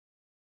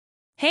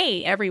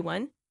Hey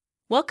everyone!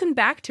 Welcome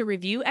back to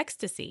Review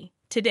Ecstasy.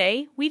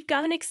 Today, we've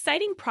got an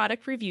exciting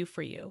product review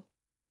for you.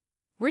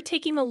 We're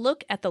taking a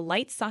look at the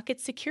Light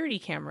Socket Security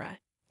Camera,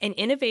 an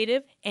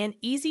innovative and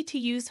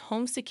easy-to-use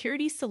home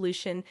security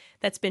solution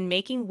that's been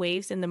making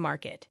waves in the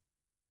market.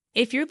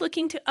 If you're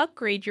looking to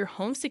upgrade your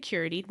home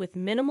security with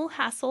minimal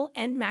hassle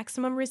and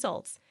maximum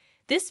results,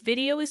 this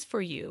video is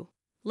for you.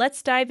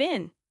 Let's dive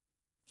in.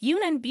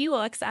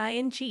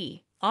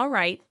 Unbox.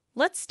 Alright,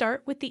 let's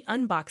start with the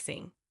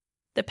unboxing.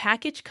 The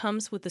package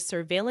comes with the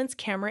surveillance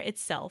camera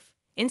itself,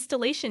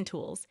 installation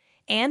tools,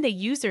 and a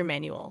user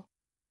manual.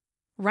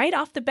 Right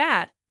off the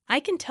bat,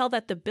 I can tell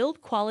that the build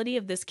quality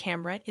of this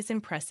camera is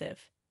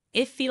impressive.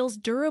 It feels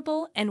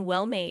durable and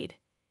well-made.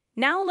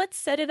 Now let's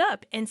set it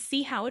up and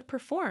see how it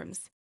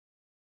performs.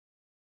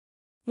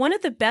 One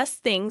of the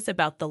best things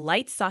about the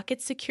Light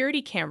Socket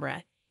Security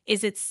Camera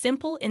is its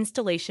simple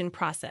installation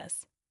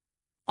process.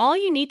 All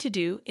you need to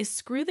do is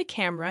screw the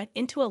camera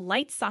into a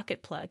light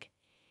socket plug,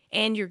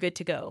 and you're good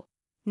to go.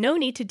 No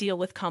need to deal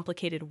with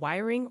complicated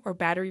wiring or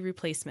battery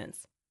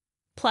replacements.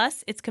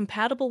 Plus, it's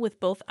compatible with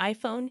both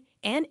iPhone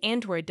and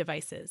Android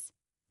devices.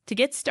 To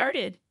get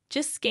started,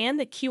 just scan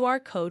the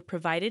QR code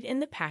provided in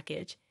the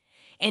package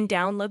and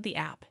download the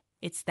app.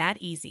 It's that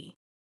easy.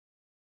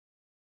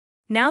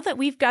 Now that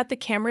we've got the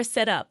camera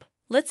set up,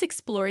 let's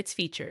explore its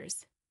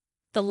features.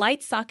 The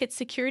Light Socket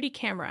Security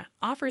Camera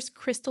offers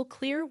crystal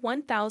clear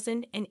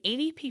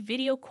 1080p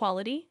video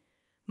quality,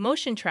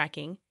 motion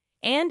tracking,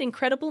 and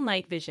incredible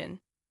night vision.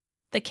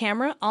 The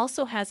camera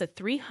also has a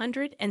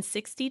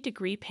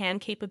 360-degree pan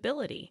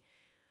capability,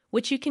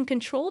 which you can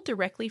control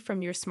directly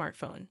from your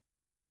smartphone.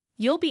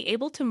 You'll be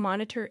able to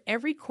monitor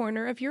every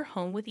corner of your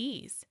home with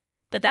ease.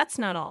 But that's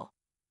not all.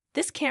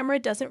 This camera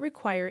doesn't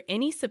require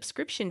any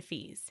subscription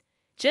fees.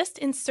 Just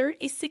insert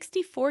a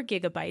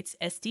 64GB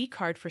SD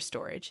card for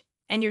storage,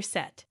 and you're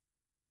set.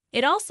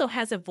 It also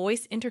has a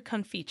voice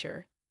intercom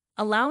feature,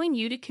 allowing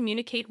you to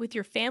communicate with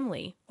your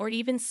family or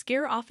even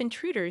scare off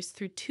intruders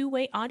through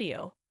two-way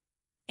audio.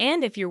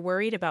 And if you're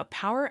worried about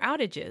power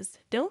outages,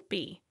 don't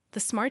be. The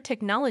smart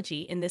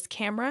technology in this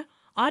camera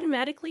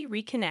automatically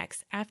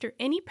reconnects after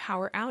any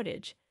power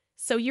outage,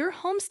 so your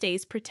home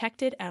stays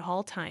protected at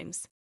all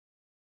times.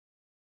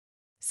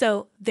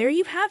 So, there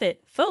you have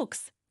it,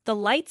 folks. The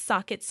Light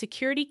Socket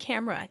Security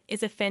Camera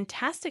is a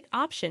fantastic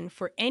option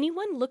for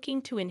anyone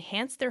looking to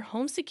enhance their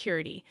home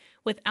security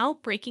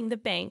without breaking the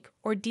bank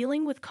or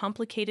dealing with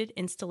complicated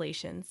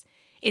installations.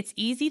 It's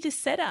easy to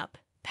set up,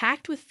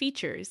 packed with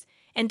features,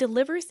 and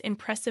delivers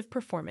impressive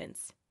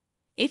performance.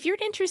 If you're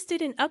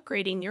interested in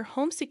upgrading your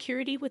home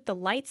security with the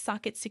Light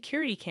Socket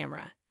Security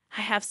Camera,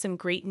 I have some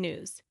great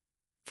news.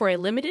 For a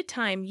limited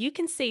time, you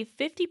can save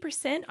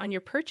 50% on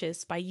your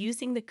purchase by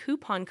using the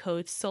coupon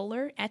code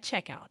SOLAR at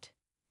checkout.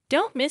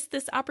 Don't miss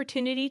this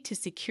opportunity to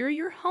secure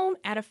your home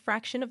at a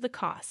fraction of the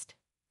cost.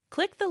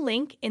 Click the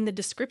link in the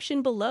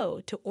description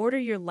below to order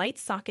your Light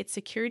Socket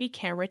Security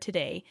Camera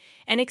today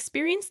and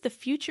experience the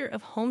future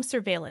of home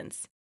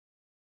surveillance.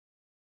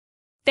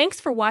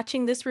 Thanks for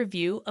watching this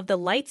review of the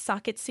Light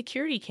Socket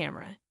Security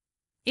Camera.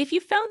 If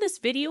you found this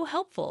video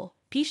helpful,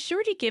 be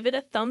sure to give it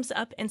a thumbs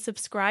up and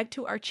subscribe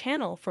to our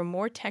channel for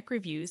more tech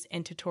reviews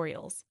and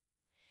tutorials.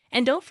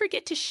 And don't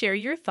forget to share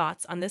your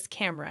thoughts on this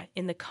camera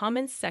in the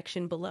comments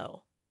section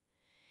below.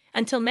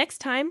 Until next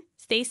time,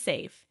 stay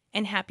safe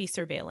and happy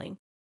surveilling.